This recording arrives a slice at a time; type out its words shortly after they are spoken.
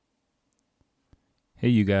Hey,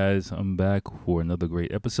 you guys, I'm back for another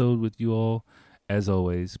great episode with you all. As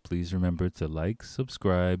always, please remember to like,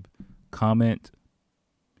 subscribe, comment,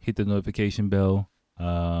 hit the notification bell.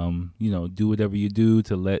 Do whatever you do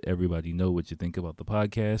to let everybody know what you think about the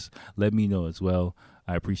podcast. Let me know as well.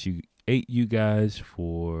 I appreciate you guys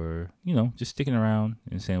for, just sticking around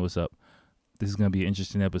and saying what's up. This is going to be an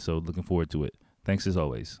interesting episode. Looking forward to it. Thanks as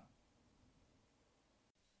always.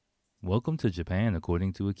 Welcome to Japan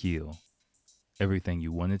according to Akil. Everything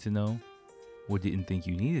you wanted to know or didn't think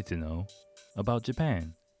you needed to know about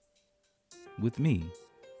Japan. With me,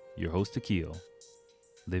 your host Akil,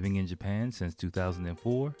 living in Japan since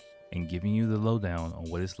 2004 and giving you the lowdown on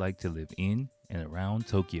what it's like to live in and around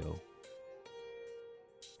Tokyo.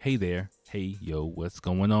 Hey there, hey yo, what's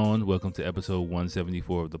going on? Welcome to episode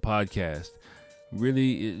 174 of the podcast.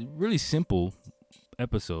 Really simple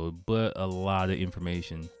episode, but a lot of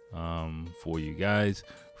information for you guys.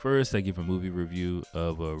 First, I give a movie review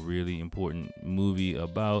of a really important movie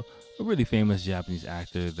about a really famous Japanese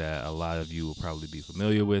actor that a lot of you will probably be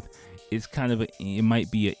familiar with. It's it might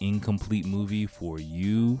be an incomplete movie for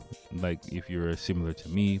you, like if you're similar to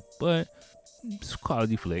me, but it's a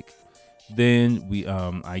quality flick. Then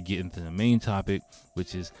I get into the main topic,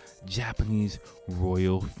 which is Japanese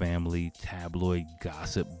royal family tabloid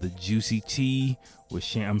gossip, the juicy tea.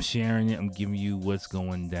 I'm sharing it. I'm giving you what's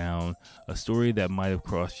going down. A story that might have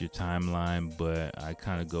crossed your timeline, but I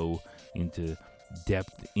kind of go into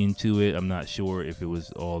depth into it. I'm not sure if it was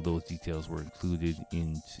all those details were included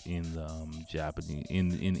in the Japanese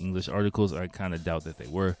in English articles. I kind of doubt that they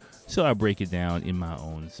were, so I break it down in my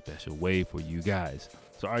own special way for you guys.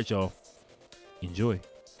 So all right, y'all. Enjoy.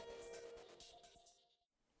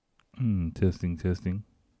 Testing.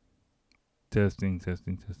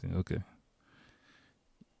 Okay.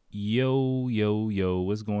 Yo,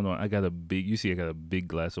 what's going on? I got a big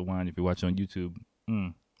glass of wine if you're watching on YouTube.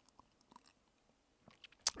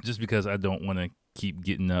 Just because I don't want to keep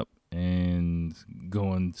getting up and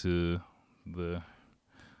going to the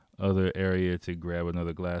other area to grab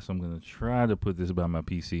another glass. I'm going to try to put this by my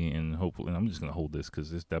PC and hopefully I'm just going to hold this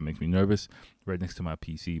because that makes me nervous right next to my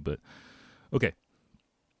PC. But okay.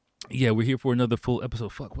 Yeah, we're here for another full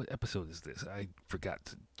episode. Fuck, what episode is this? I forgot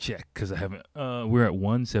to check because I haven't. We're at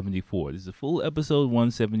 174. This is a full episode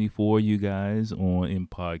 174, you guys, in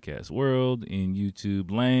podcast world, in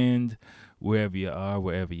YouTube land, wherever you are,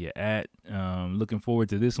 wherever you're at. Looking forward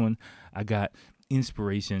to this one. I got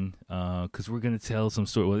inspiration because we're going to tell some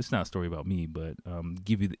story. Well, it's not a story about me, but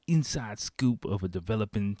give you the inside scoop of a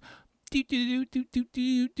developing that's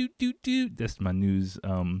my news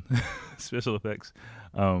special effects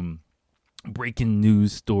breaking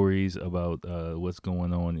news stories about what's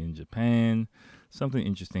going on in Japan, something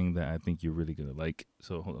interesting that I think you're really gonna like.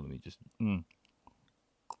 So hold on, let me just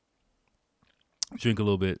drink a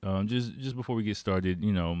little bit just before we get started.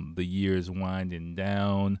 The year is winding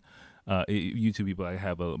down. YouTube people, I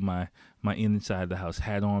have my inside the house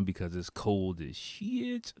hat on because it's cold as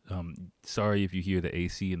shit. Sorry if you hear the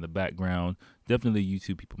AC in the background. Definitely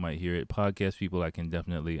YouTube people might hear it. Podcast people, I can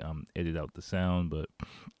definitely edit out the sound, but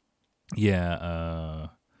yeah,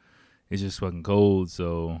 it's just fucking cold.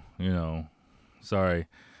 So sorry,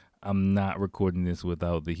 I'm not recording this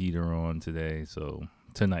without the heater on today. So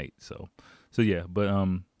tonight. So yeah, but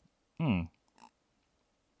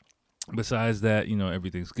besides that,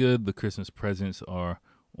 everything's good. The Christmas presents are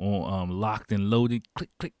all locked and loaded. Click,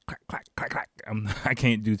 click, clack, clack, clack, clack. I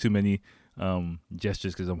can't do too many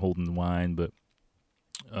gestures because I'm holding the wine. But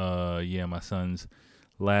yeah, my son's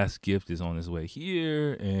last gift is on his way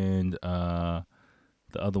here, and the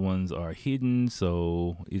other ones are hidden.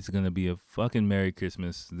 So it's gonna be a fucking Merry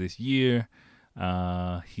Christmas this year.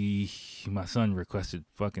 My son requested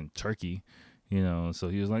fucking turkey. So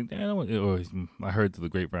he was like, or I heard through the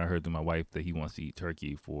grapevine, I heard through my wife that he wants to eat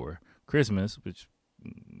turkey for Christmas, which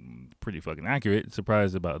pretty fucking accurate.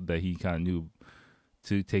 Surprised about that he kind of knew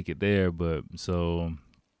to take it there, but so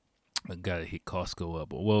I gotta hit Costco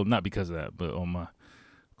up. Well, not because of that, but on my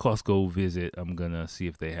Costco visit, I'm gonna see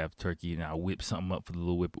if they have turkey, and I'll whip something up for the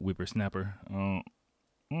little whippersnapper. I'm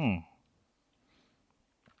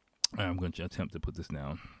going to attempt to put this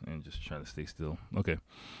down and just try to stay still. Okay.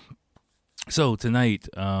 So tonight,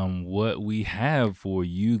 what we have for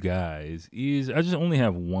you guys is I just only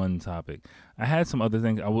have one topic. I had some other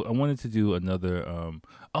things. I wanted to do another.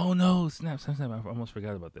 Oh no! Snap! I almost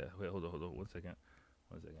forgot about that. Wait, hold on. 1 second.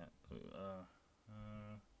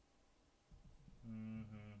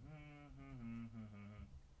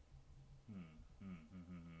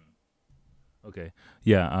 Okay.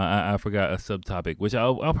 Yeah, I forgot a subtopic, which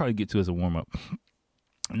I'll probably get to as a warm up.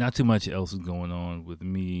 Not too much else is going on with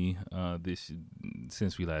me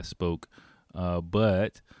since we last spoke.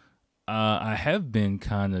 But I have been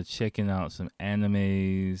kind of checking out some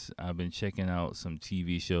animes. I've been checking out some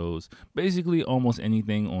TV shows. Basically, almost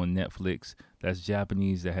anything on Netflix that's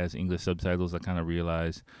Japanese that has English subtitles. I kind of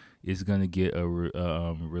realized is gonna get a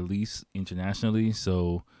release internationally.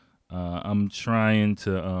 So I'm trying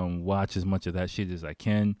to watch as much of that shit as I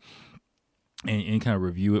can and kind of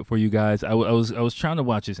review it for you guys. I was trying to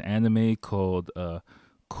watch this anime called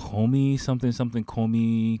Komi something something.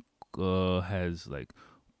 Komi has like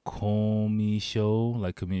Komi show,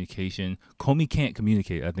 like communication. Komi can't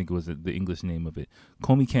communicate, I think it was the English name of it.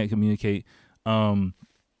 Komi can't communicate.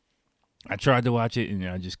 I tried to watch it and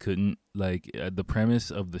I just couldn't. Like the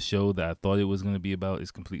premise of the show that I thought it was going to be about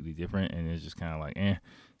is completely different, and it's just kind of like eh.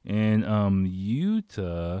 And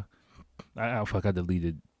Yuta, I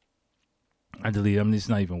deleted. I mean, it's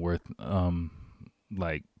not even worth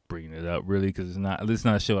like bringing it up really, because it's not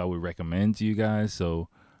a show I would recommend to you guys. So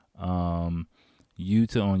Yuta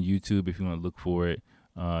on YouTube, if you want to look for it.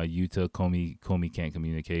 Yuta Komi can't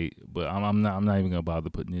communicate, but I'm not even gonna bother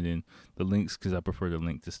putting it in the links because I prefer to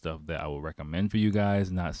link to stuff that I will recommend for you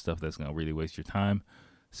guys, not stuff that's gonna really waste your time.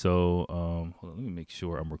 So hold on, let me make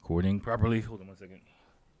sure I'm recording properly. Hold on 1 second.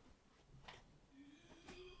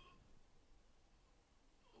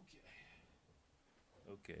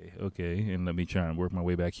 Okay, and let me try and work my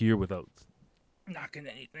way back here without knocking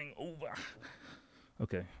anything over.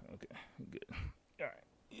 Okay, good. All right.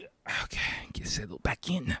 Yeah. Okay, get settled back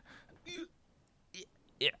in.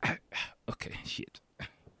 Yeah. Okay, shit.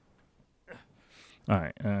 All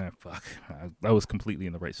right. Fuck. I was completely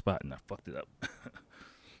in the right spot and I fucked it up.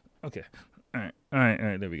 Okay. All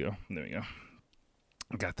right. There we go.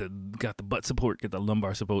 Got the butt support, get the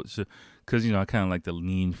lumbar support, because I kind of like to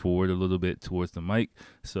lean forward a little bit towards the mic.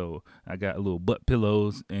 So I got a little butt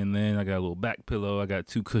pillows, and then I got a little back pillow. I got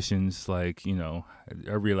 2 cushions, like I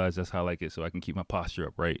realize that's how I like it, so I can keep my posture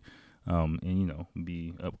upright, and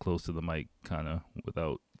be up close to the mic, kind of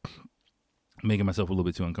without making myself a little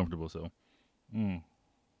bit too uncomfortable. So, but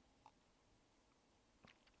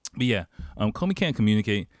yeah, Komi can't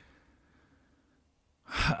communicate.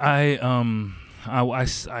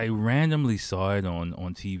 I randomly saw it on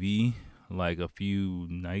TV like a few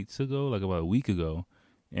nights ago, like about a week ago,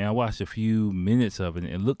 and I watched a few minutes of it,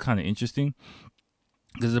 and it looked kind of interesting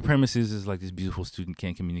because the premise is like this beautiful student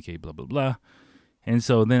can't communicate, blah, blah, blah. And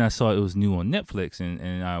so then I saw it was new on Netflix,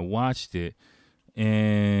 and I watched it,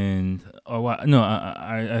 and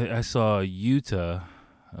I saw Yuta,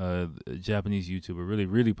 a Japanese YouTuber, really,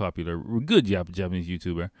 really popular, good Japanese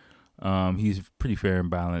YouTuber. He's pretty fair and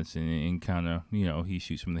balanced, and kind of, he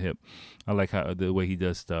shoots from the hip. I like the way he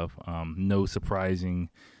does stuff. No surprising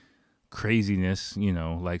craziness,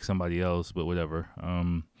 like somebody else, but whatever.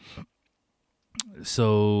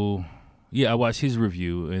 So yeah, I watched his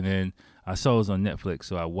review, and then I saw it was on Netflix,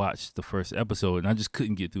 so I watched the first episode, and I just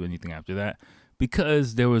couldn't get through anything after that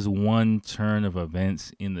because there was one turn of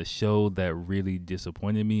events in the show that really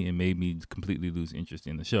disappointed me and made me completely lose interest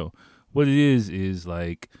in the show. What it is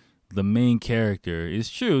like, the main character is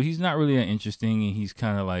true. He's not really that interesting, and he's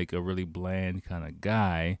kind of like a really bland kind of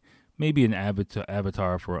guy. Maybe an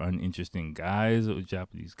avatar for uninteresting guys or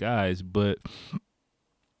Japanese guys. But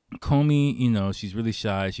Komi, she's really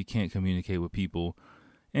shy. She can't communicate with people,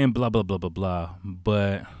 and blah blah blah blah blah.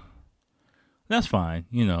 But that's fine.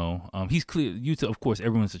 He's clear. Yuta, of course,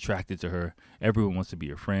 everyone's attracted to her. Everyone wants to be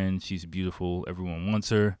her friend. She's beautiful. Everyone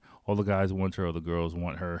wants her. All the guys want her. All the girls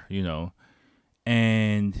want her.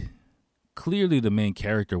 And clearly the main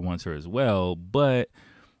character wants her as well, but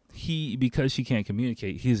because she can't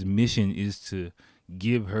communicate, his mission is to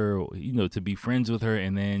give her, to be friends with her,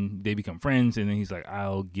 and then they become friends, and then he's like,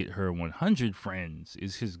 I'll get her 100 friends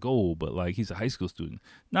is his goal. But like, he's a high school student,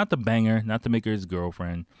 not to bang her, not to make her his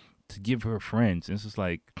girlfriend, to give her friends. And it's just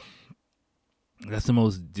like, that's the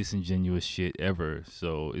most disingenuous shit ever.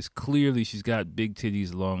 So it's clearly she's got big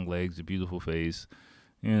titties, long legs, a beautiful face.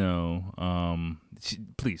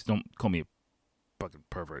 Please don't call me a fucking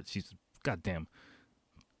pervert. She's a goddamn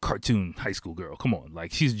cartoon high school girl. Come on,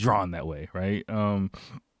 like, she's drawn that way, right?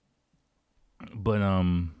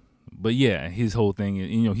 But yeah, his whole thing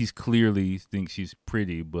is, he's clearly thinks she's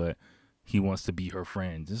pretty, but he wants to be her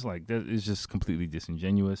friend. It's like, that is just completely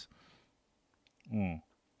disingenuous. And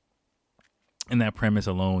that premise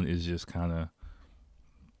alone is just kind of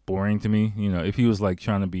boring to me. If he was like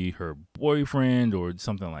trying to be her boyfriend or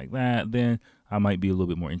something like that, then I might be a little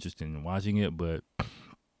bit more interested in watching it. But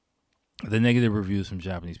the negative reviews from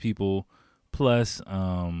Japanese people, plus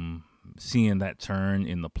seeing that turn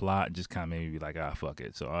in the plot just kind of made me be like, fuck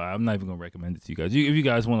it. So I'm not even gonna recommend it to you guys. If you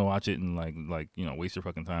guys want to watch it and like waste your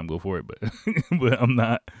fucking time, go for it. But but I'm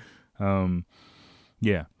not.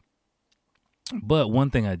 Yeah. But one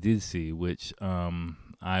thing I did see, which I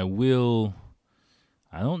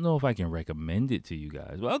don't know if I can recommend it to you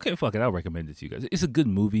guys. Well, okay, fuck it. I'll recommend it to you guys. It's a good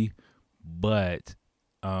movie, but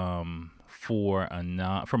from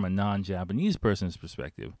a non-Japanese person's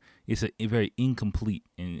perspective, it's a very incomplete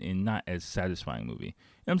and not as satisfying movie.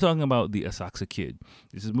 And I'm talking about The Asakusa Kid.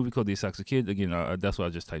 This is a movie called The Asakusa Kid. Again, that's what I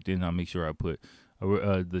just typed in. I'll make sure I put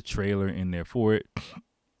the trailer in there for it.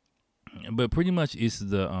 But pretty much it's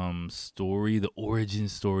the story, the origin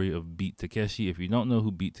story of Beat Takeshi. If you don't know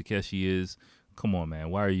who Beat Takeshi is, come on, man.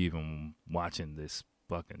 Why are you even watching this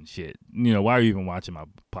fucking shit? Why are you even watching my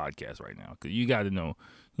podcast right now? Because you got to know,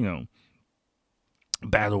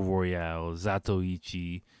 Battle Royale,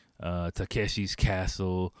 Zatoichi, Takeshi's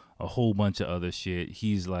Castle, a whole bunch of other shit.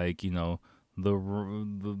 He's like, the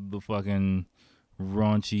fucking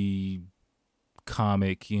raunchy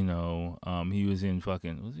comic, he was in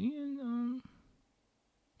fucking, was he in,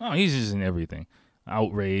 he's just in everything.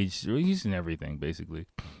 Outrage, he's in everything, basically.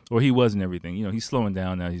 Or he was in everything. He's slowing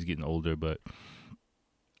down now, he's getting older, but,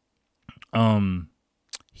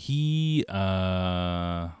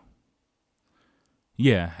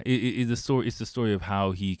 it's the story of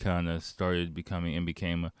how he kind of started becoming and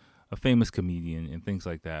became a famous comedian and things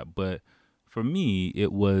like that. But for me,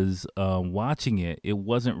 it was watching it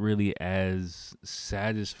wasn't really as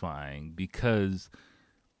satisfying because,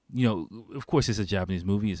 of course, it's a Japanese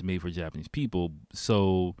movie. It's made for Japanese people.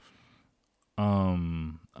 So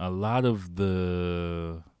a lot of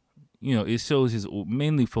the, it shows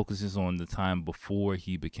mainly focuses on the time before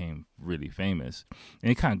he became really famous.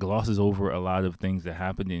 And it kind of glosses over a lot of things that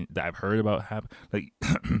happened that I've heard about happen. Like,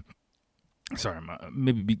 sorry,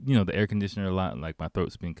 the air conditioner a lot. Like my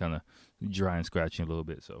throat's been kind of dry and scratching a little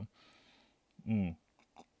bit. So,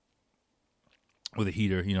 with the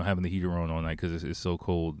heater, having the heater on all night because it's so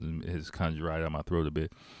cold, and it's kind of dried out my throat a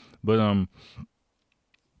bit. But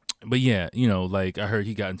yeah, like I heard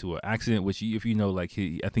he got into an accident, which if like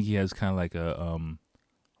I think he has kind of like a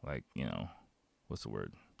what's the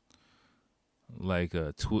word? Like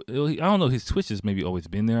I don't know, his twitch has maybe always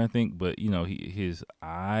been there, I think, but his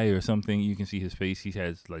eye or something, you can see his face, he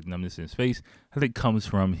has like numbness in his face, I think comes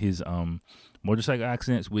from his motorcycle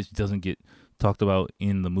accidents, which doesn't get talked about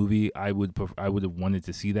in the movie. I would have wanted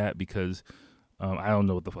to see that because I don't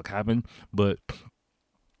know what the fuck happened, but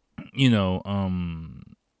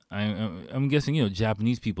I'm guessing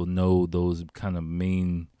Japanese people know those kind of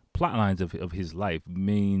main plot lines of his life,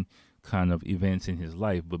 main kind of events in his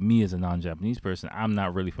life. But me as a non-Japanese person, I'm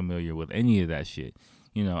not really familiar with any of that shit.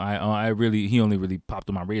 He only really popped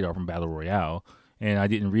on my radar from Battle Royale, and I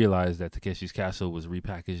didn't realize that Takeshi's Castle was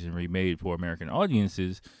repackaged and remade for American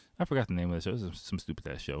audiences. I forgot the name of the show. It was some stupid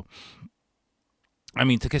ass show. I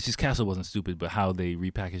mean, Takeshi's Castle wasn't stupid, but how they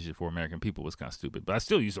repackaged it for American people was kind of stupid. But I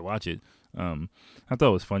still used to watch it. I thought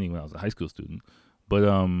it was funny when I was a high school student. But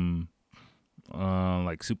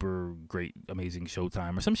like super great, amazing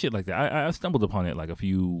Showtime or some shit like that. I stumbled upon it like a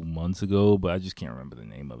few months ago, but I just can't remember the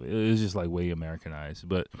name of it. It was just like way Americanized.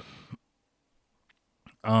 But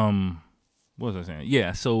what was I saying?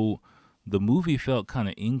 Yeah, so the movie felt kind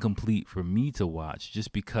of incomplete for me to watch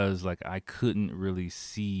just because like I couldn't really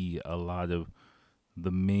see a lot of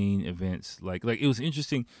the main events. Like it was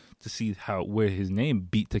interesting to see where his name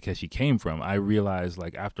Beat Takeshi came from. I realized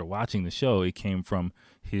like after watching the show, it came from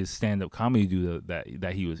his stand-up comedy duo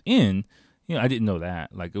that he was in. I didn't know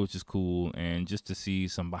that. Like it was just cool, and just to see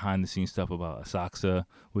some behind-the-scenes stuff about Asakusa,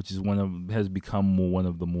 which is has become one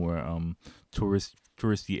of the more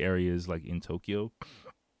touristy areas like in Tokyo.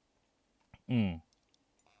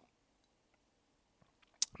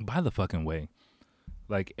 By the fucking way,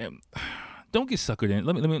 like. Don't get suckered in.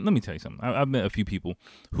 Let me tell you something. I've met a few people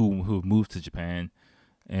who have moved to Japan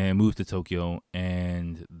and moved to Tokyo,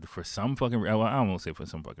 and for some fucking I don't want to say for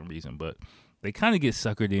some fucking reason, but they kind of get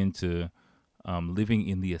suckered into living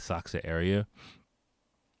in the Asakusa area.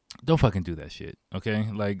 Don't fucking do that shit,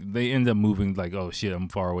 okay? Like they end up moving like, oh shit, I'm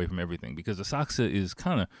far away from everything, because Asakusa is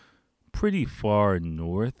kind of pretty far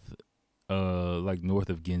north, like north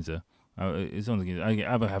of Ginza. It's on the Ginza.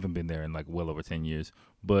 I haven't been there in like well over 10 years,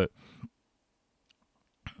 but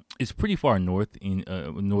it's pretty far north in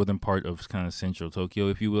northern part of kind of central Tokyo,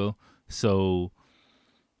 if you will. So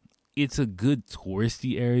it's a good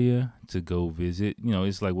touristy area to go visit.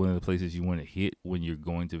 It's like one of the places you want to hit when you're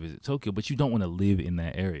going to visit Tokyo, but you don't want to live in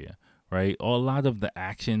that area, right? A lot of the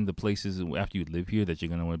action, the places after you live here that you're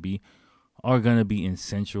going to want to be are going to be in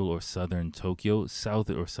central or southern Tokyo,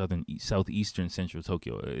 southeastern central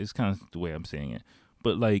Tokyo. It's kind of the way I'm saying it.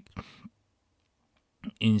 But like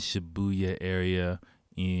in Shibuya area,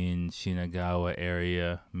 in Shinagawa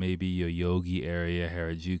area, maybe Yoyogi area,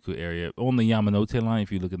 Harajuku area, on the Yamanote line.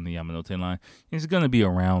 If you look at the Yamanote line, it's going to be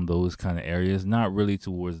around those kind of areas, not really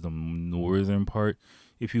towards the northern part,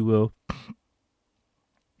 if you will.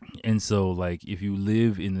 And so, like, if you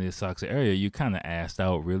live in the Asakusa area, you're kind of assed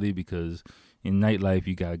out, really, because in nightlife,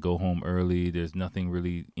 you got to go home early. There's nothing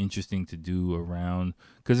really interesting to do around,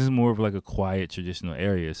 because it's more of like a quiet, traditional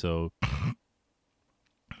area. So,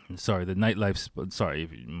 sorry, the nightlife,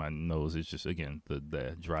 sorry, my nose is just, again,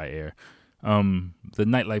 the dry air. The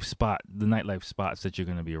nightlife spots that you're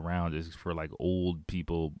going to be around is for, like, old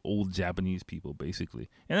people, old Japanese people, basically.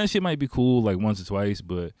 And that shit might be cool, like, once or twice,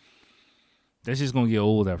 but that's just going to get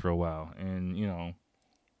old after a while. And, you know,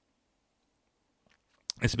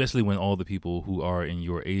 especially when all the people who are in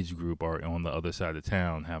your age group are on the other side of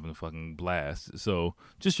town having a fucking blast. So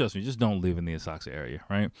just trust me, just don't live in the Asakusa area,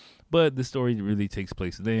 right? But the story really takes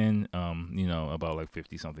place then, you know, about like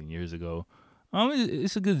 50 something years ago.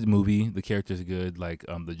 It's a good movie. The characters are good. Like,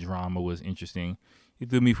 the drama was interesting.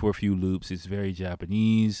 It threw me for a few loops. It's very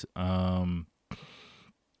Japanese.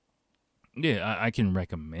 Yeah, I can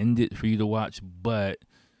recommend it for you to watch, but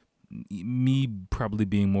me probably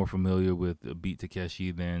being more familiar with Beat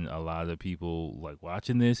Takeshi than a lot of people like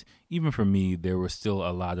watching this, even for me, there were still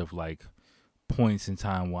a lot of like points in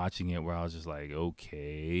time watching it where I was just like,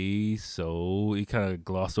 okay, so it kind of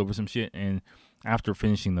glossed over some shit. And after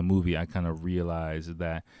finishing the movie, I kind of realized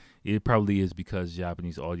that it probably is because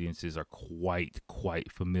Japanese audiences are quite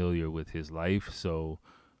familiar with his life. So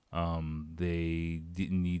they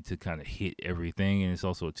didn't need to kind of hit everything, and it's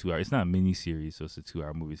also a 2 hour. It's not a mini series, so it's a 2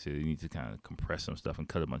 hour movie. So they need to kind of compress some stuff and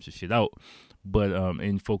cut a bunch of shit out, but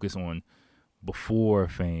and focus on before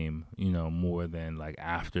fame, you know, more than like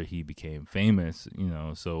after he became famous, you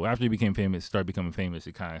know. So after he became famous, started becoming famous,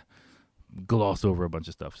 it kind of glossed over a bunch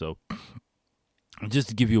of stuff. So just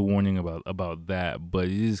to give you a warning about that, but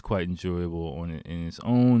it is quite enjoyable on it in its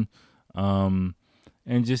own.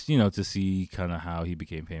 And just, you know, to see kind of how he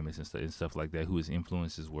became famous and stuff like that, who his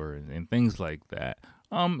influences were and things like that.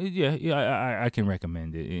 I can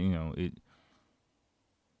recommend it. You know,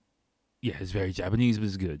 it's very Japanese, but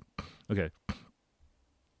it's good. Okay.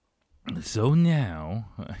 So now,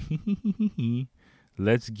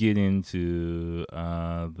 let's get into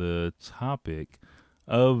the topic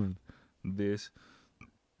of this.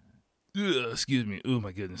 Excuse me. Oh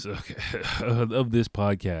my goodness. Okay. Of this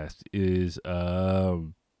podcast is I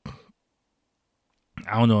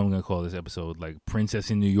don't know what I'm gonna call this episode, like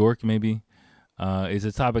Princess in New York, maybe. It's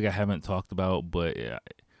a topic I haven't talked about, but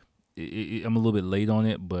I'm a little bit late on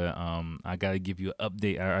it. But I gotta give you an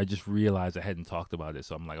update. I just realized I hadn't talked about it,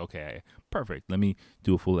 so I'm like, okay, perfect. Let me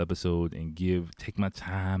do a full episode and take my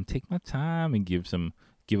time, and give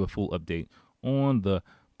a full update on the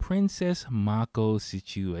Princess Mako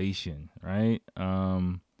situation, right?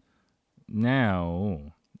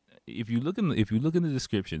 Now, if you look in the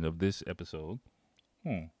description of this episode,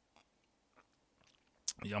 I'm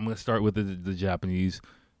gonna start with the Japanese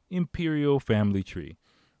imperial family tree,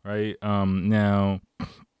 right? Now,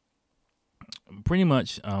 pretty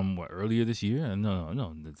much, earlier this year? No,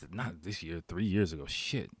 not this year. 3 years ago.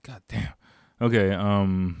 Shit, goddamn. Okay,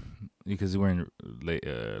 because we're in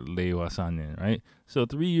Reiwa Sannin, right? So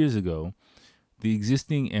 3 years ago, the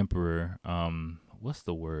existing emperor, what's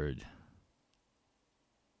the word?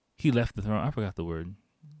 He left the throne. I forgot the word.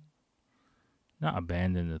 Not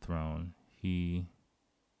abandoned the throne. He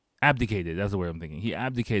abdicated. That's the word I'm thinking. He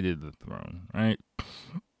abdicated the throne, right?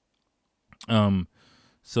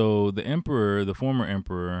 So the former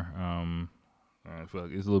emperor, it's a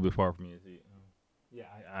little bit far from me to see.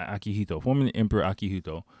 Akihito, former Emperor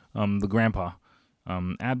Akihito, the grandpa,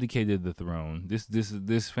 abdicated the throne.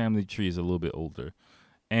 This family tree is a little bit older,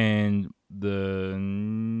 and the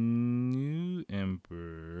new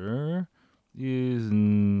emperor is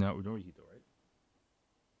Naruhito, right?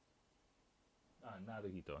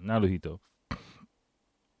 Naruhito,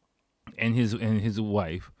 and his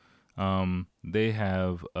wife. They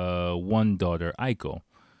have one daughter, Aiko.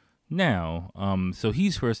 Now, so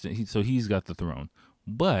he's first. So he's got the throne.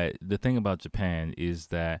 But the thing about Japan is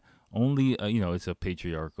that only, it's a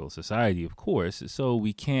patriarchal society, of course. So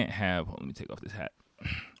we can't have. Let me take off this hat.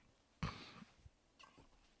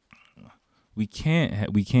 We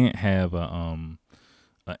can't have a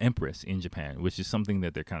empress in Japan, which is something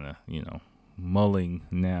that they're kind of mulling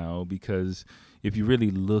now, because if you really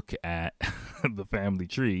look at the family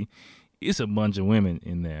tree, it's a bunch of women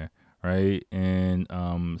in there. Right. And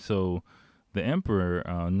so the emperor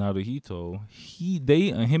Naruhito,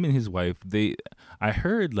 him and his wife, I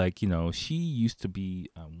heard like she used to be,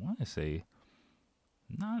 I want to say,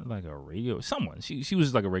 not like a radio someone. She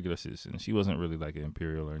was like a regular citizen. She wasn't really like an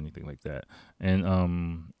imperial or anything like that.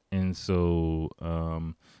 And so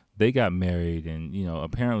they got married, and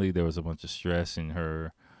apparently there was a bunch of stress in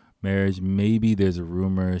her marriage. Maybe there's a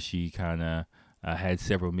rumor she kind of had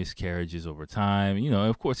several miscarriages over time.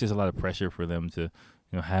 Of course, there's a lot of pressure for them to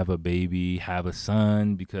have a baby, have a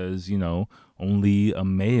son, because only a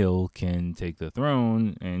male can take the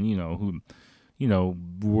throne, and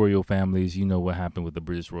royal families, what happened with the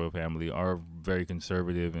British royal family, are very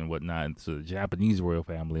conservative and whatnot. And so the Japanese royal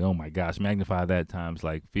family, oh my gosh, magnify that times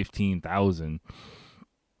like 15,000.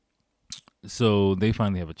 So they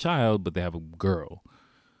finally have a child, but they have a girl.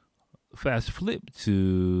 Fast flip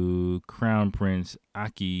to Crown Prince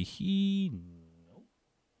Akihito.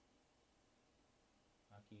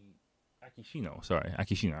 Akishino. I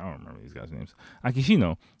don't remember these guys' names.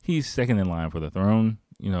 Akishino. He's second in line for the throne,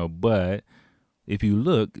 but if you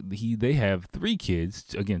look, they have 3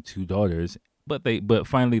 kids, again 2 daughters, but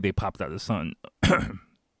finally they popped out a son,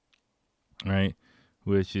 right?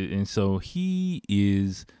 And so he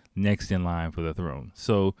is next in line for the throne.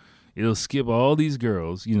 So it'll skip all these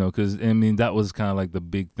girls, because that was kind of like the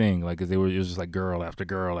big thing, like, because it was just like girl after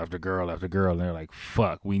girl after girl after girl, and they're like,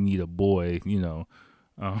 fuck, we need a boy,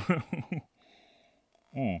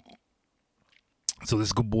 So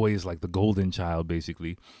this good boy is like the golden child,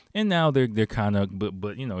 basically. And now they're kind of,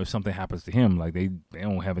 but if something happens to him, like they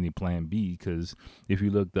don't have any plan B, because if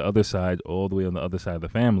you look the other side, all the way on the other side of the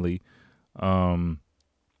family,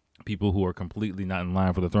 people who are completely not in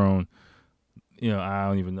line for the throne, I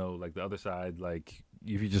don't even know, like the other side, like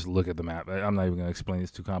if you just look at the map, I'm not even going to explain,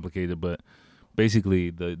 it's too complicated, but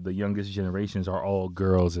basically the youngest generations are all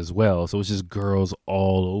girls as well. So it's just girls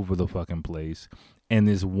all over the fucking place. And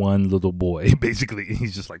this one little boy, basically,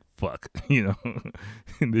 he's just like, fuck, and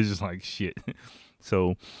they're just like, shit.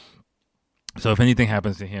 So if anything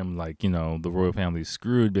happens to him, like, the royal family's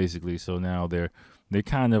screwed, basically. So now they're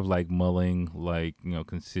kind of like mulling, like,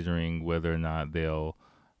 considering whether or not they'll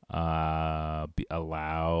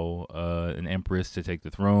allow an empress to take the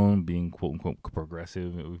throne, being quote unquote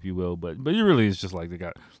progressive, if you will. But it really is just like they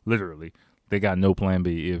got no plan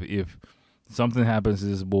B. If something happens to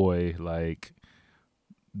this boy, like,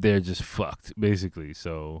 they're just fucked, basically.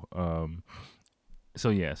 So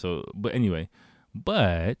but anyway,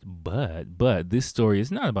 but this story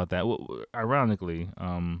is not about that. Well, ironically,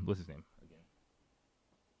 what's his name again?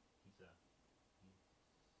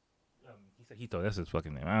 Hisahito, that's his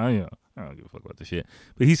fucking name. I don't give a fuck about this shit.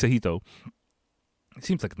 But Hisahito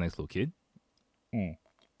seems like a nice little kid.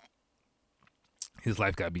 His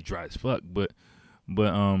life gotta be dry as fuck, but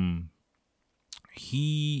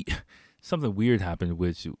he something weird happened,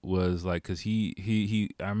 which was like, because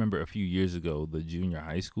he I remember a few years ago, the junior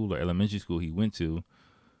high school or elementary school he went to,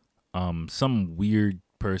 some weird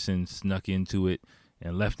person snuck into it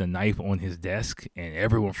and left a knife on his desk, and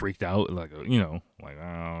everyone freaked out, like, like,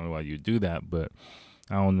 I don't know why you do that, but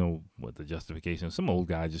I don't know what the justification is. Some old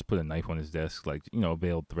guy just put a knife on his desk, like, a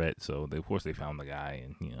veiled threat. So of course they found the guy,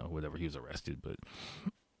 and whatever, he was arrested.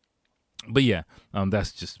 But yeah,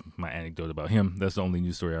 that's just my anecdote about him. That's the only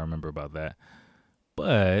news story I remember about that.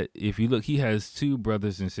 But if you look, he has 2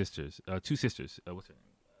 brothers and sisters, 2 sisters. What's her name?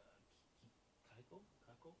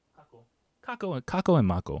 Kako and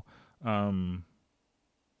Mako.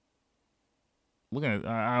 Looking at,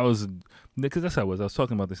 I was, because that's how I was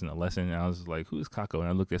talking about this in a lesson, and I was like, who is Kako? And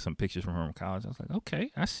I looked at some pictures from her in college. I was like,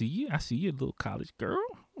 okay, I see you, little college girl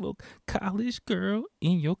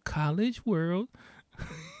in your college world.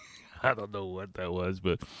 I don't know what that was,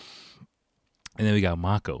 but, and then we got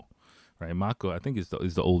Mako, right? Mako, I think is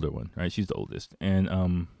the older one, right? She's the oldest,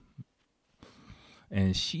 and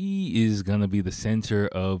she is gonna be the center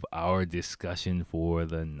of our discussion for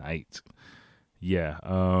the night. Yeah,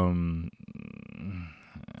 I'm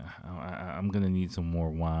gonna need some more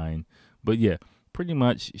wine, but yeah, pretty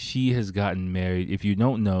much she has gotten married. If you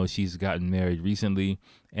don't know, she's gotten married recently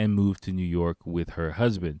and moved to New York with her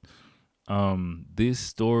husband. This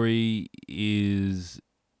story is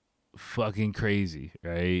fucking crazy,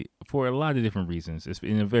 right? For a lot of different reasons. It's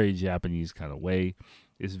in a very Japanese kind of way.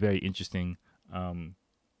 It's very interesting. Let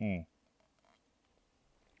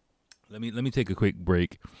me take a quick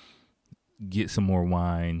break, get some more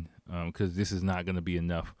wine, because this is not going to be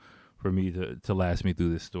enough for me to last me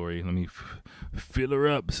through this story. Let me fill her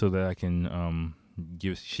up so that I can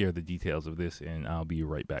share the details of this, and I'll be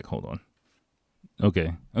right back. Hold on.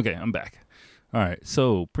 Okay, I'm back. All right,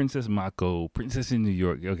 so Princess Mako, Princess in New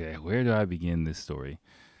York. Okay, where do I begin this story?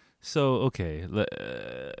 So okay,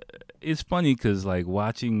 it's funny because like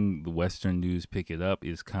watching the Western news pick it up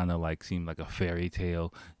is kind of like seemed like a fairy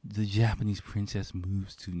tale. The Japanese princess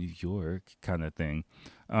moves to New York kind of thing.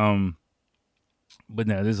 Um, but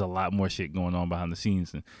now there's a lot more shit going on behind the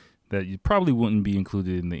scenes that you probably wouldn't be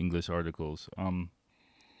included in the English articles. Hmm.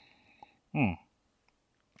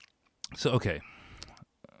 So okay,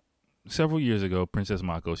 several years ago, Princess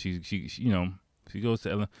Mako, she she goes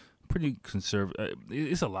to pretty conservative.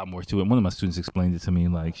 It's a lot more to it. One of my students explained it to me.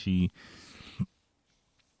 Like the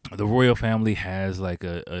royal family has like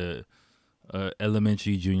a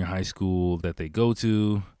elementary, junior high school that they go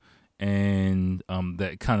to, and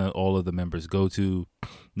that kind of all of the members go to,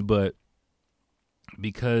 but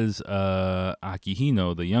because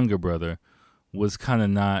Akihino, the younger brother, was kind of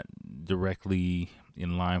not directly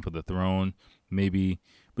in line for the throne. Maybe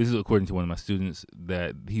this is according to one of my students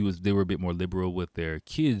that they were a bit more liberal with their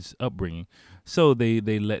kids' upbringing, so they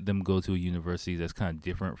let them go to a university that's kind of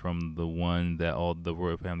different from the one that all the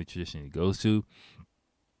royal family traditionally goes to.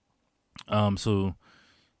 So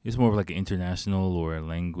it's more of like an international or a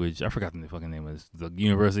language. I forgot the fucking name of the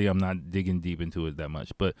university. I'm not digging deep into it that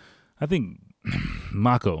much, but I think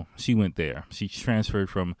Mako, she went there. She transferred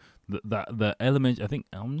from the element. I think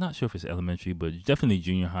I'm not sure if it's elementary, but definitely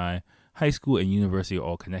junior high, high school, and university are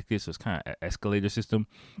all connected. So it's kind of an escalator system.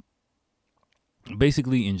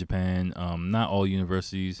 Basically, in Japan, not all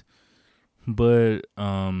universities, but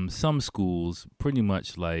some schools, pretty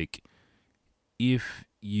much like if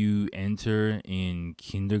you enter in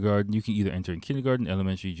kindergarten, you can either enter in kindergarten,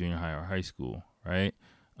 elementary, junior high, or high school, right?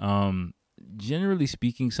 Um, Generally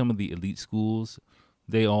speaking, some of the elite schools,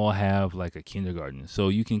 they all have like a kindergarten. So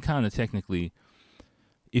you can kind of technically,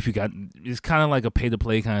 if you got, it's kind of like a pay to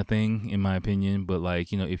play kind of thing, in my opinion. But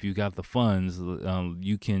like, if you got the funds,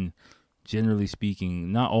 you can, generally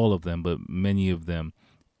speaking, not all of them, but many of them,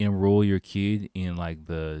 enroll your kid in like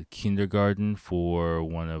the kindergarten for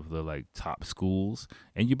one of the like top schools,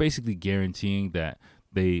 and you're basically guaranteeing that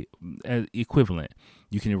they equivalent.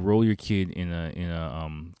 You can enroll your kid in a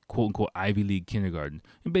quote unquote Ivy League kindergarten,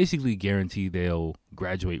 and basically guarantee they'll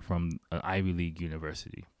graduate from an Ivy League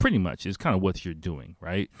university. Pretty much is kind of what you're doing,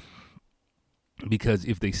 right? Because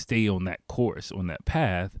if they stay on that course, on that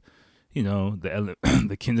path,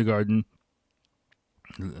 the kindergarten,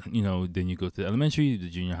 then you go to elementary, the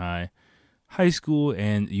junior high, high school,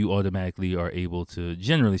 and you automatically are able to,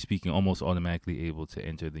 generally speaking, almost automatically able to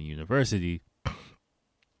enter the university,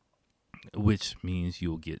 which means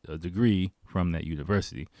you'll get a degree from that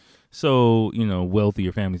university. So,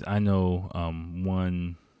 wealthier families. I know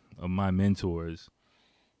one of my mentors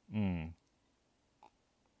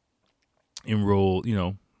enrolled,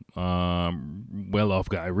 well off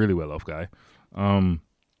guy, really well off guy.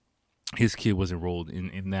 His kid was enrolled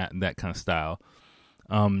in that kind of style.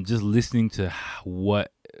 Just listening to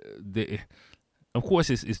what of course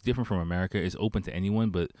it's different from America. It's open to anyone,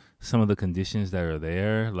 but some of the conditions that are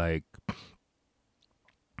there, like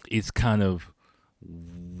it's kind of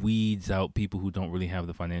weeds out people who don't really have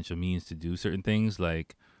the financial means to do certain things.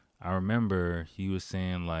 Like I remember he was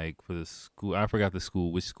saying like for the school, I forgot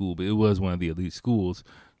which school, but it was one of the elite schools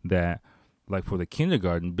that like for the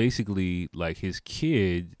kindergarten, basically like his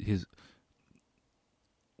kid, his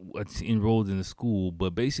what's enrolled in the school,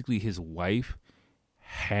 but basically his wife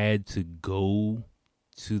had to go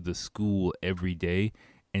to the school every day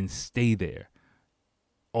and stay there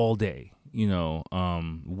all day,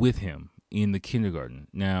 with him in the kindergarten.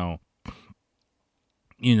 Now,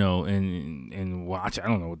 and watch. I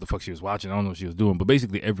don't know what the fuck she was watching. I don't know what she was doing, but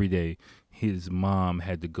basically every day his mom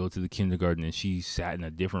had to go to the kindergarten and she sat in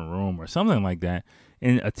a different room or something like that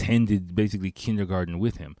and attended basically kindergarten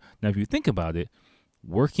with him. Now, if you think about it,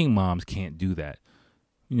 working moms can't do that.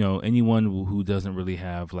 Anyone who doesn't really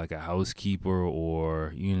have like a housekeeper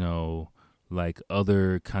or, like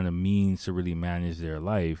other kind of means to really manage their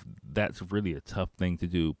life, that's really a tough thing to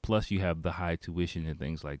do. Plus, you have the high tuition and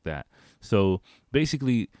things like that. So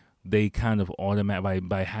basically, they kind of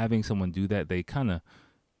by having someone do that, they kind of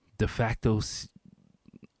de facto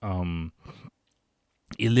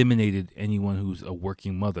eliminated anyone who's a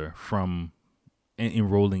working mother from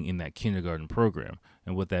enrolling in that kindergarten program.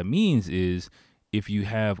 And what that means is if you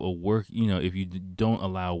have if you don't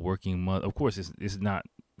allow working mother, of course it's not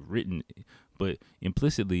written, but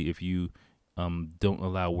implicitly, if you don't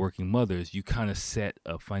allow working mothers, you kind of set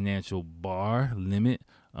a financial bar limit,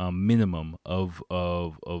 minimum of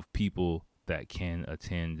people that can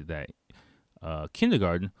attend that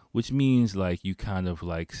kindergarten, which means like you kind of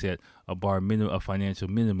like set a financial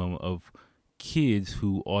minimum of kids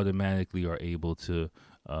who automatically are able to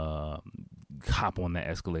hop on that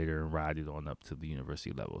escalator and ride it on up to the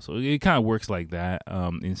university level. So it kind of works like that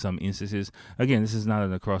in some instances. Again, this is not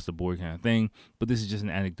an across the board kind of thing, but this is just an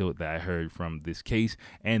anecdote that I heard from this case,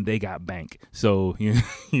 and they got bank. So you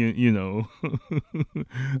know,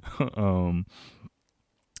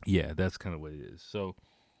 yeah, that's kind of what it is. So.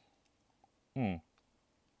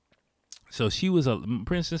 So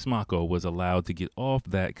Princess Mako was allowed to get off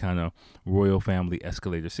that kind of royal family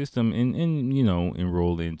escalator system and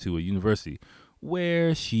enroll into a university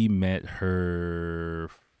where she met her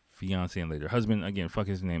fiance and later husband. Again, fuck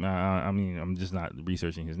his name. I mean, I'm just not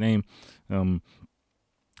researching his name.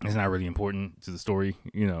 It's not really important to the story,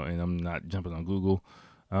 and I'm not jumping on Google.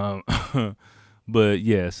 But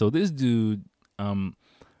yeah, so this dude,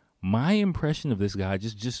 my impression of this guy,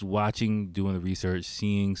 just watching, doing the research,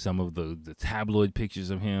 seeing some of the tabloid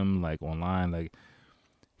pictures of him like online, like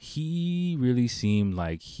he really seemed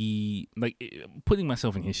like putting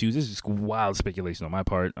myself in his shoes. This is just wild speculation on my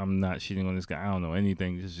part. I'm not shitting on this guy. I don't know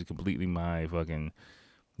anything. This is completely my fucking,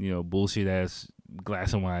 bullshit ass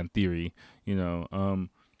glass of wine theory.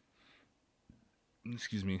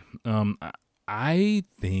 Excuse me. I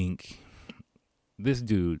think this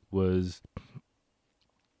dude was,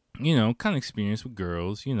 kind of experienced with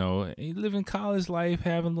girls, he living college life,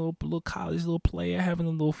 having a little college, little player, having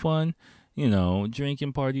a little fun,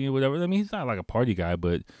 drinking, partying, whatever. I mean, he's not like a party guy,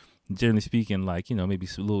 but generally speaking, like, maybe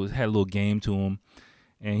had a little game to him.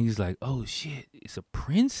 And he's like, oh shit, it's a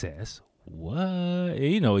princess. What?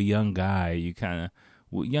 And, a young guy,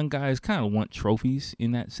 young guys kind of want trophies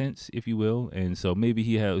in that sense, if you will. And so maybe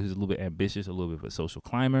he's a little bit ambitious, a little bit of a social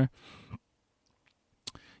climber.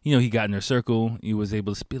 He got in her circle. He was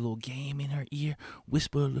able to spit a little game in her ear,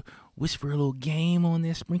 whisper a little game on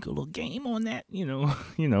there, sprinkle a little game on that,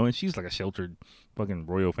 and she's like a sheltered fucking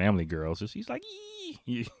royal family girl. So she's like,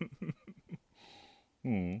 ee.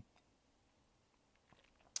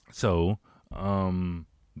 So,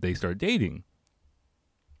 they start dating.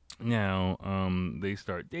 Now, they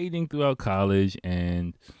start dating throughout college,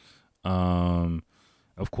 and,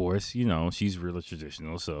 of course, she's really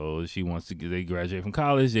traditional, so they graduate from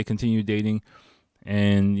college, they continue dating,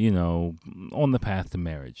 and, on the path to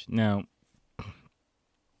marriage. Now,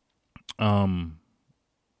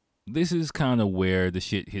 this is kind of where the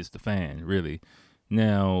shit hits the fan, really.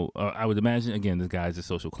 Now, I would imagine, again, this guy's a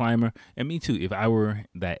social climber, and me too. If I were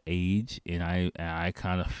that age and I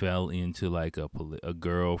kind of fell into like a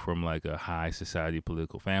girl from like a high society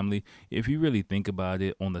political family, if you really think about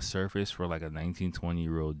it on the surface for like a 19,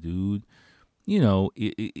 20-year-old dude,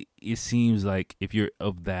 it seems like if you're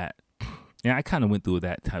of that, and I kind of went through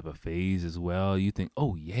that type of phase as well, you think,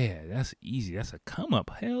 oh yeah, that's easy. That's a come up.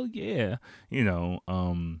 Hell yeah.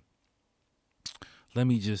 Let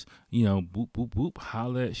me just, boop, boop, boop,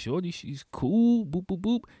 holler at shorty. She's cool. Boop, boop,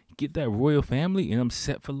 boop. Get that royal family and I'm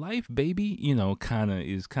set for life, baby. Kind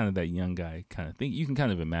of that young guy kind of thing. You can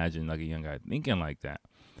kind of imagine like a young guy thinking like that.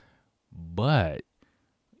 But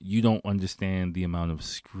you don't understand the amount of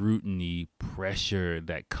scrutiny, pressure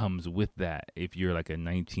that comes with that. If you're like a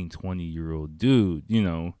 19, 20-year-old dude,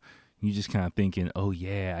 you just kind of thinking, oh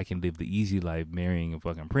yeah, I can live the easy life marrying a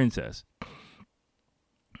fucking princess.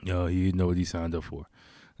 Oh, you know what he signed up for.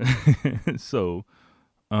 So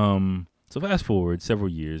fast forward several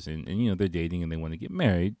years and they're dating and they want to get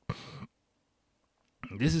married.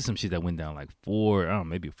 This is some shit that went down like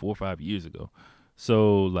maybe 4 or 5 years ago.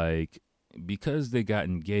 So like, because they got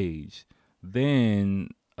engaged, then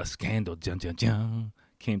a scandal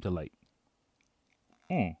came to light.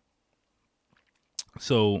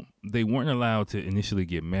 So they weren't allowed to initially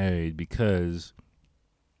get married because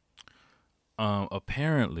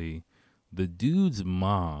apparently the dude's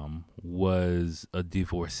mom was a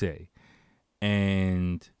divorcee.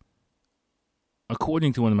 And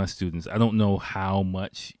according to one of my students, I don't know how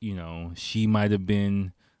much, she might have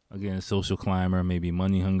been, again, a social climber, maybe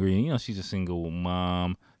money hungry. And, she's a single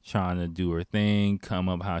mom trying to do her thing, come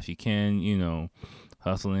up how she can,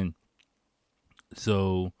 hustling.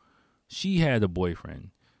 So she had a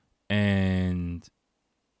boyfriend, and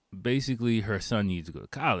basically her son needs to go to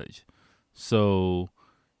college. So,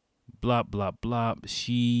 blah, blah, blah.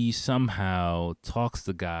 She somehow talks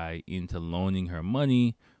the guy into loaning her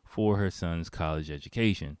money for her son's college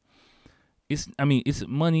education. It's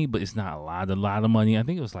money, but it's not a lot of money. I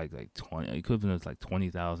think it was like 20, equivalent of like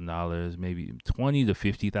 $20,000, maybe $20,000 to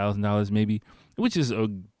 $50,000, maybe, which is a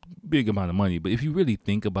big amount of money. But if you really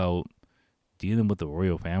think about dealing with the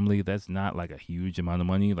royal family, that's not like a huge amount of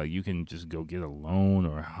money. Like, you can just go get a loan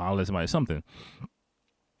or holler at somebody, something.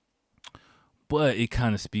 But it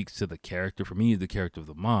kind of speaks to the character, for me, the character of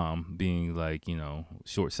the mom being like,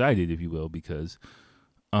 short-sighted, if you will, because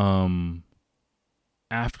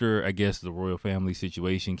after, I guess, the royal family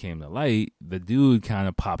situation came to light, the dude kind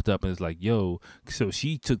of popped up and was like, yo, so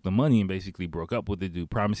she took the money and basically broke up with the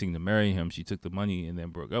dude, promising to marry him. She took the money and then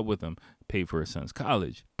broke up with him, paid for her son's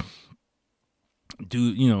college.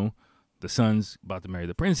 Dude, the son's about to marry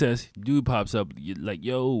the princess. Dude pops up like,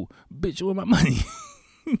 yo, bitch, where my money?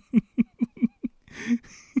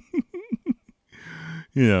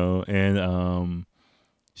 And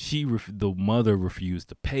the mother refused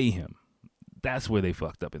to pay him. That's where they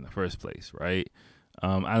fucked up in the first place, right?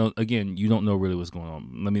 You don't know really what's going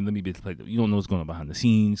on. Let me be like, you don't know what's going on behind the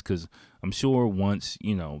scenes, because I'm sure once,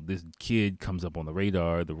 this kid comes up on the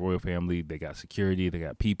radar, the royal family, they got security, they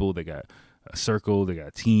got people, they got a circle, they got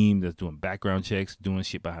a team that's doing background checks, doing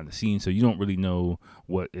shit behind the scenes. So you don't really know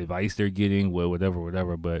what advice they're getting,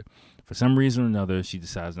 whatever. But for some reason or another, she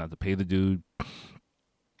decides not to pay the dude.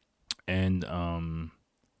 And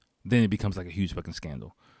then it becomes like a huge fucking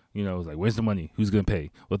scandal. It's like, where's the money? Who's going to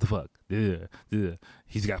pay? What the fuck?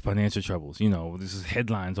 He's got financial troubles. This is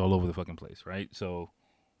headlines all over the fucking place, right? So,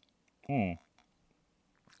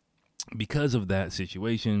 because of that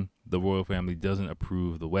situation, the royal family doesn't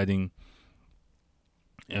approve of the wedding,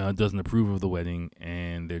 and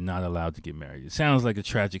they're not allowed to get married. It sounds like a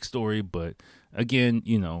tragic story, but again,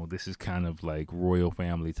 this is kind of like royal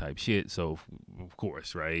family type shit. So, of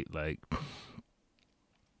course, right? Like,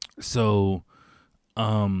 so...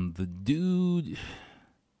 the dude,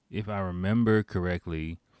 if I remember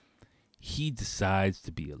correctly, he decides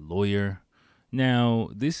to be a lawyer. Now,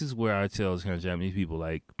 this is where I tell kind of Japanese people,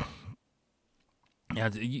 like,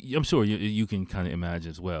 I'm sure you can kind of imagine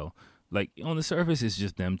as well. Like, on the surface, it's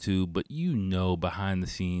just them two, but behind the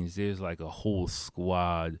scenes, there's like a whole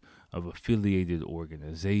squad of affiliated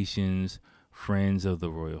organizations, friends of the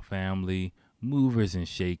royal family, movers and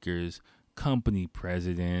shakers, company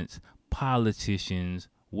presidents, politicians,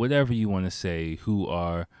 whatever you want to say, who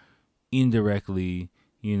are indirectly,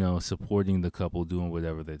 supporting the couple doing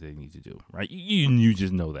whatever that they need to do, right? You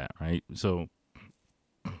just know that, right? So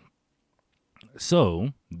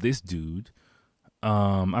this dude,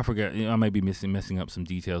 I forgot, I might be messing up some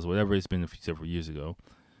details, whatever. It's been several years ago.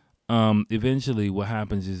 Eventually what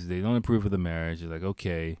happens is they don't approve of the marriage. They're like,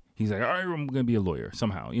 okay. He's like, all right, I'm gonna be a lawyer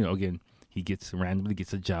somehow. Again, he randomly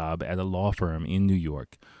gets a job at a law firm in New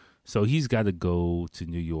York. So he's got to go to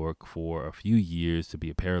New York for a few years to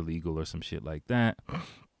be a paralegal or some shit like that.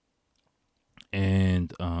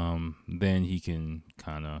 And then he can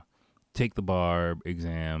kind of take the bar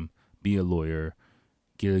exam, be a lawyer,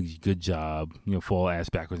 get a good job, fall ass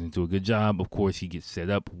backwards into a good job. Of course, he gets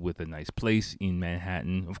set up with a nice place in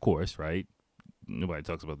Manhattan, of course, right? Nobody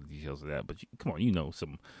talks about the details of that, but come on,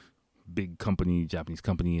 some big company, Japanese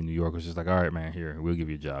company in New York was just like, all right, man, here, we'll give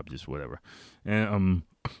you a job, just whatever.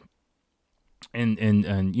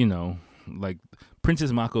 And like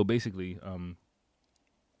Princess Mako basically,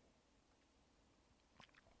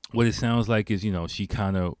 what it sounds like is, she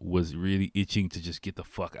kind of was really itching to just get the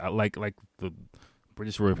fuck out, like the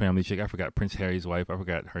British royal family chick. I forgot Prince Harry's wife. I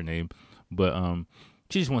forgot her name, but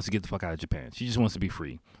she just wants to get the fuck out of Japan. She just wants to be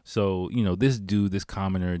free. So this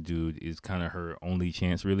commoner dude is kind of her only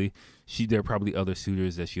chance, really. There are probably other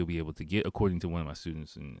suitors that she'll be able to get, according to one of my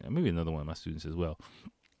students, and maybe another one of my students as well.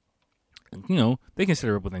 They can set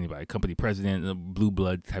her up with anybody, company president, a blue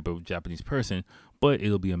blood type of Japanese person, but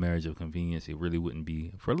it'll be a marriage of convenience. It really wouldn't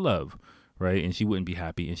be for love, right? And she wouldn't be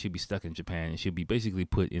happy, and she'd be stuck in Japan, and she'll be basically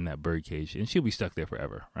put in that birdcage, and she'll be stuck there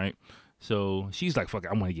forever, right? So she's like, fuck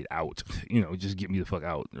it, I want to get out, just get me the fuck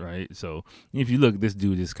out, right? So if you look, this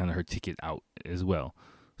dude is kind of her ticket out as well.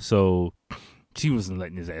 So she wasn't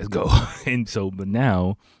letting his ass go. And so, but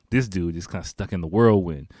now this dude is kind of stuck in the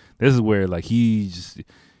whirlwind. This is where, like,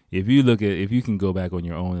 if you can go back on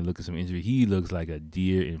your own and look at some interview, he looks like a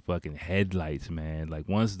deer in fucking headlights, man. Like,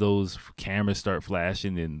 once those cameras start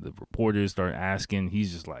flashing and the reporters start asking,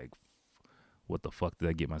 he's just like, what the fuck did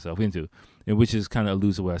I get myself into? And which is kind of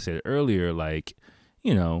alludes to what I said earlier. Like,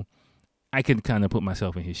 I can kind of put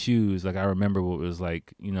myself in his shoes. Like, I remember what it was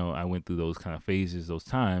like, I went through those kind of phases, those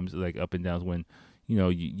times, like up and downs when,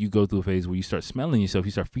 you go through a phase where you start smelling yourself,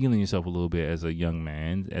 you start feeling yourself a little bit as a young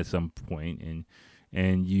man at some point,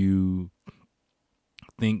 and you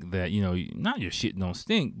think that, not your shit don't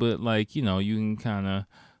stink, but like, you can kind of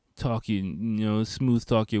talk, smooth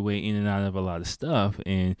talk your way in and out of a lot of stuff.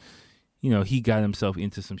 And, he got himself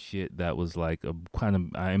into some shit that was like a kind of,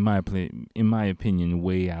 in my opinion,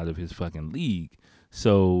 way out of his fucking league.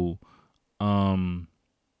 So, yeah.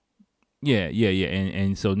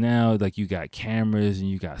 And so now, like, you got cameras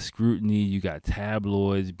and you got scrutiny, you got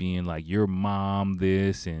tabloids being like, your mom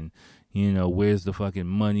this, and, where's the fucking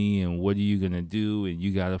money and what are you going to do? And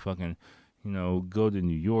you got to fucking, go to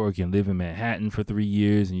New York and live in Manhattan for 3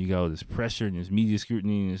 years, and you got all this pressure and this media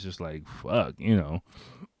scrutiny, and it's just like, fuck.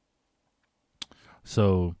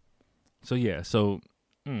 So, yeah. So,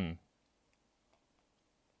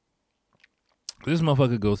 this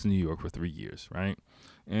motherfucker goes to New York for 3 years, right?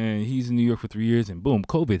 And he's in New York for 3 years, and boom,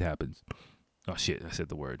 COVID happens. Oh shit, I said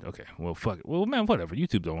the word. Okay, well, fuck it. Well, man, whatever.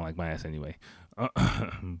 YouTube don't like my ass anyway.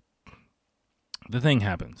 The thing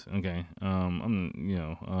happens. Okay,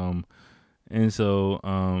 and so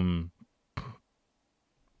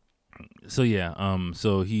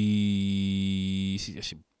so she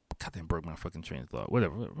goddamn broke my fucking train of thought.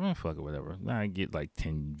 Whatever, fuck it, whatever. I get like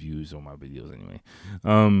 10 views on my videos anyway.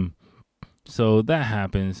 So that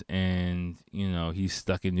happens, and he's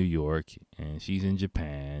stuck in New York, and she's in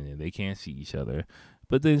Japan, and they can't see each other.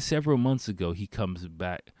 But then several months ago, he comes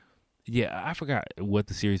back. Yeah, I forgot what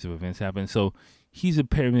the series of events happened. So he's a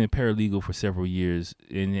paralegal for several years,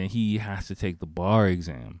 and then he has to take the bar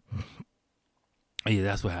exam. Yeah,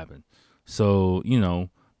 that's what happened. So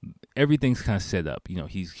everything's kind of set up.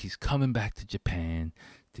 He's coming back to Japan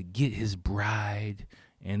to get his bride.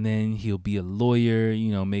 And then he'll be a lawyer,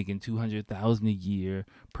 making $200,000 a year,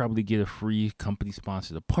 probably get a free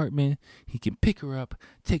company-sponsored apartment. He can pick her up,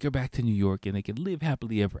 take her back to New York, and they can live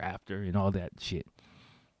happily ever after and all that shit.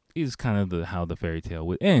 Is kind of how the fairy tale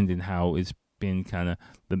would end, and how it's been kind of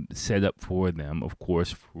the setup for them, of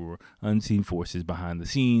course, for unseen forces behind the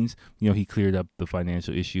scenes. He cleared up the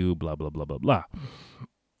financial issue, blah, blah, blah, blah, blah.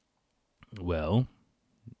 Well,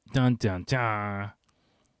 dun, dun, dun.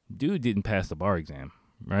 Dude didn't pass the bar exam.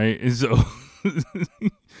 Right, and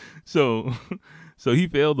so he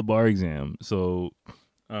failed the bar exam. So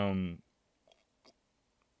when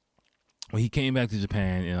he came back to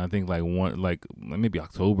Japan, and I think maybe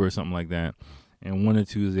October or something like that, and 1 or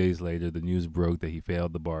 2 days later, the news broke that he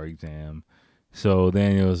failed the bar exam. So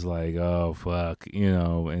then it was like, oh fuck,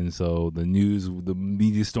 and so the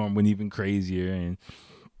media storm went even crazier, and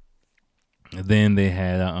then they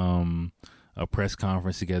had a press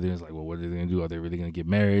conference together. It's like, well, what are they gonna do? Are they really gonna get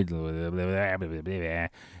married? And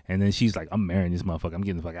then she's like, I'm marrying this motherfucker. I'm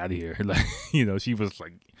getting the fuck out of here. Like, she was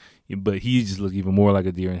like, but he just looked even more like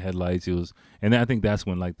a deer in headlights. And then I think that's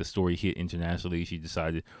when like the story hit internationally. She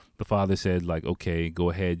decided, the father said like, okay, go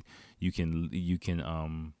ahead, you can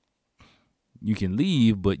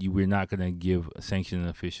leave, but we're not gonna give a sanctioned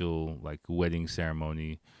official like wedding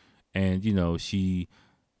ceremony. And she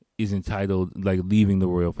is entitled, like leaving the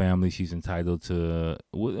royal family, she's entitled to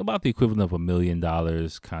about the equivalent of $1 million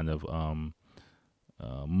kind of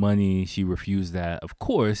money. She refused that. Of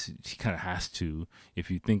course, she kind of has to,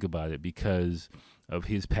 if you think about it, because of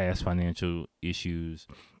his past financial issues,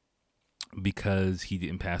 because he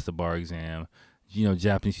didn't pass the bar exam.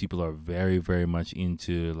 Japanese people are very, very much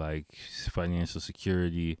into like financial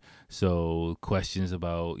security. So questions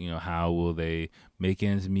about, how will they make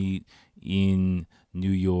ends meet in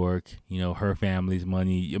New York, her family's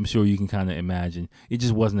money. I'm sure you can kind of imagine. It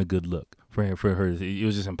just wasn't a good look for her. It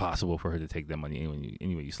was just impossible for her to take that money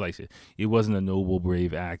anyway you slice it. It wasn't a noble,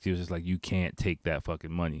 brave act. It was just like, you can't take that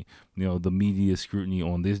fucking money. The media scrutiny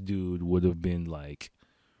on this dude would have been like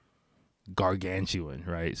gargantuan,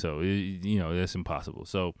 right? So that's impossible.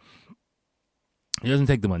 So he doesn't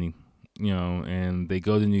take the money, and they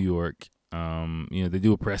go to New York. They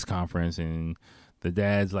do a press conference, and the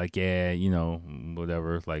dad's like, yeah,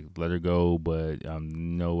 whatever, like let her go, but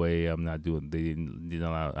no way, I'm not doing. They didn't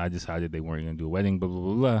allow. I decided they weren't gonna do a wedding. Blah blah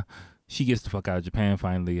blah blah. She gets the fuck out of Japan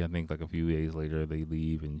finally. I think like a few days later they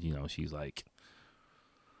leave, and she's like,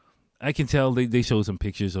 I can tell they showed some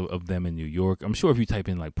pictures of them in New York. I'm sure if you type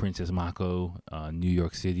in like Princess Mako, New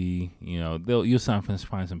York City, you'll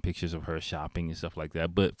find some pictures of her shopping and stuff like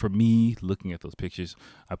that. But for me, looking at those pictures,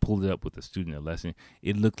 I pulled it up with a student at lesson.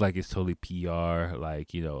 It looked like it's totally PR,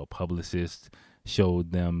 like a publicist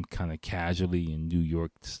showed them kind of casually in New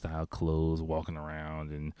York style clothes, walking around,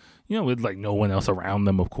 and with like no one else around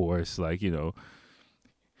them, of course, like in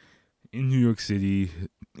New York City,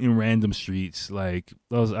 in random streets. Like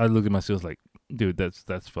I look at myself like, dude,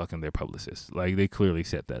 that's fucking their publicist. Like they clearly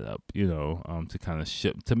set that up, to kind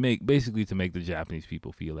of to make the Japanese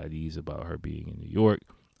people feel at ease about her being in New York.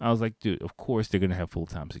 I was like, dude, of course they're gonna have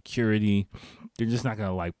full-time security. They're just not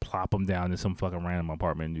gonna like plop them down in some fucking random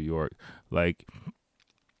apartment in New York. Like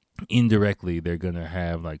indirectly, they're gonna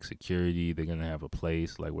have like security. They're gonna have a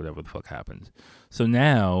place, like whatever the fuck happens. So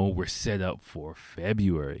now we're set up for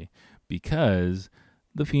February, because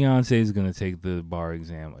the fiance is going to take the bar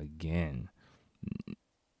exam again.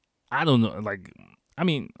 I don't know. Like, I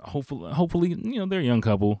mean, hopefully, they're a young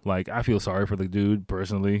couple. Like, I feel sorry for the dude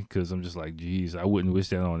personally, because I'm just like, geez, I wouldn't wish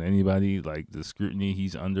that on anybody. Like, the scrutiny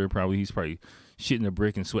he's under, he's probably shitting a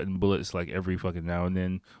brick and sweating bullets like every fucking now and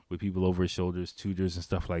then with people over his shoulders, tutors and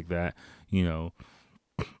stuff like that.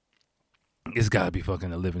 It's gotta be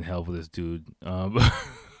fucking a living hell for this dude. But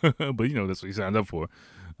that's what he signed up for.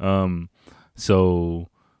 So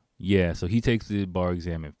yeah, so he takes the bar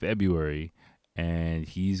exam in February, and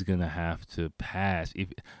he's gonna have to pass. If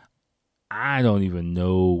I don't even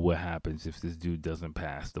know what happens if this dude doesn't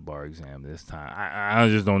pass the bar exam this time. I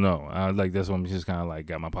just don't know. That's why I'm just kind of like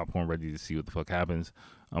got my popcorn ready to see what the fuck happens.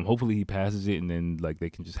 Hopefully he passes it, and then like they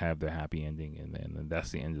can just have their happy ending, and then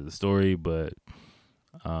that's the end of the story. But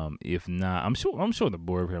if not, I'm sure the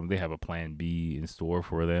board of him, they have a plan B in store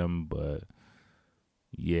for them. But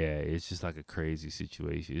yeah, it's just like a crazy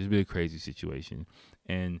situation. It's been a crazy situation,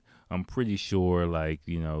 and I'm pretty sure like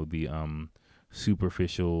the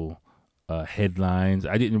superficial headlines.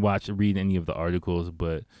 I didn't read any of the articles,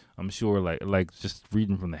 but I'm sure like just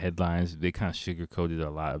reading from the headlines, they kind of sugarcoated a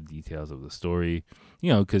lot of details of the story.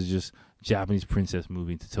 Because just Japanese princess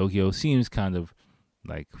moving to Tokyo seems kind of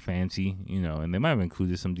like fancy, and they might have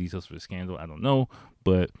included some details for the scandal. I don't know,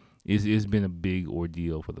 but it's been a big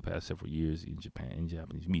ordeal for the past several years in Japan, in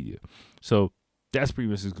Japanese media. So that's pretty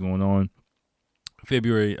much what's going on.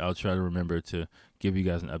 February, I'll try to remember to give you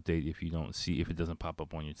guys an update if it doesn't pop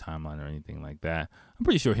up on your timeline or anything like that. I'm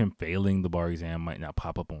pretty sure him failing the bar exam might not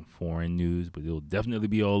pop up on foreign news, but it'll definitely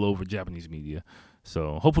be all over Japanese media.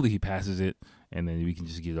 So hopefully he passes it, and then we can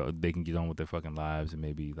just they can get on with their fucking lives and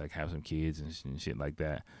maybe like have some kids and shit like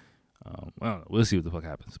that. Well, we'll see what the fuck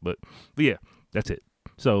happens. But yeah, that's it.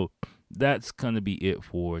 So that's gonna be it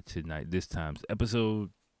for this time's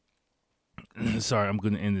episode. Sorry, I'm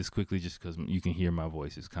going to end this quickly just because you can hear my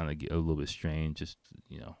voice. It's kind of get a little bit strange. Just,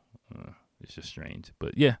 it's just strange.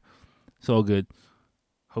 But yeah, it's all good.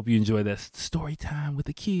 Hope you enjoy that story time with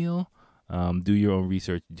Akil. Do your own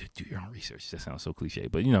research. Do your own research. That sounds so cliche.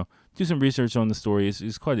 But, do some research on the story.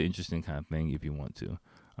 It's quite an interesting kind of thing if you want to.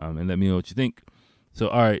 And let me know what you think. So,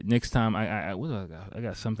 all right, next time, what do I got? I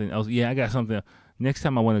got something else. Yeah, I got something. Next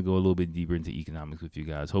time I want to go a little bit deeper into economics with you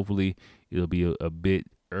guys. Hopefully, it'll be a bit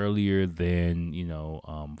earlier than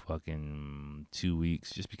fucking 2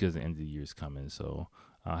 weeks, just because the end of the year is coming. So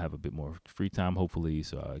I'll have a bit more free time, hopefully.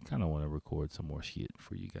 So I kind of want to record some more shit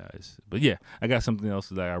for you guys. But yeah, I got something else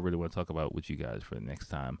that I really want to talk about with you guys for the next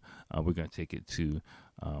time. We're gonna take it to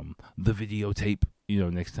the videotape,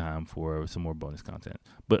 next time for some more bonus content.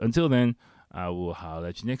 But until then, I will holler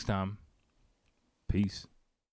at you next time. Peace.